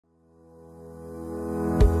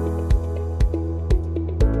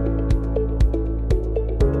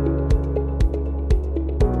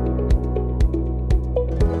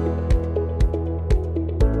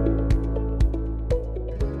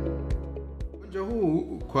Ugonjwa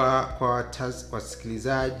huu kwa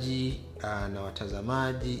wasikilizaji na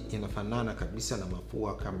watazamaji inafanana kabisa na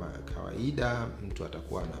mafua kama kawaida. Mtu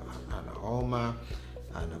atakuwa ana homa,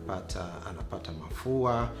 anapata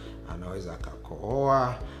mafua, anaweza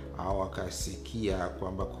akakohoa au akasikia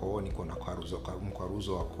kwamba kooni kuna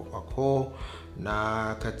mkwaruzo wa koo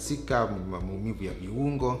na katika maumivu ya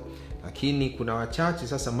viungo. Lakini kuna wachache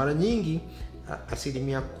sasa, mara nyingi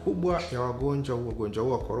asilimia kubwa ya ugonjwa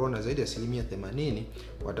huu wa corona, zaidi ya 80%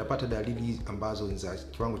 watapata dalili ambazo ni za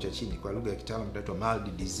kiwango cha chini, kwa lugha ya kitaalamu inaitwa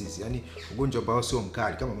mild disease, yani ugonjwa ambao sio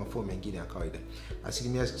mkali kama mafua mengine ya kawaida.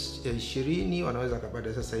 Asilimia 20 wanaweza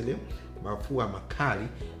kupata sasa ile mafua makali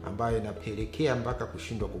ambayo inapelekea mpaka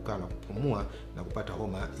kushindwa kukaa na kupumua na kupata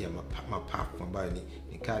homa ya mapafu ambayo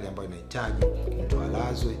ni kali, ambayo inahitaji mtu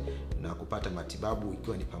alazwe na kupata matibabu,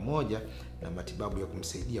 ikiwa ni pamoja na matibabu ya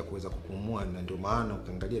kumsaidia kuweza kupumua. Na ndio maana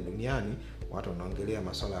ukiangalia duniani watu wanaongelea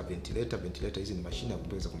masuala ya ventilator. Hizi ni mashine ya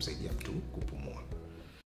kuweza kumsaidia mtu kupumua.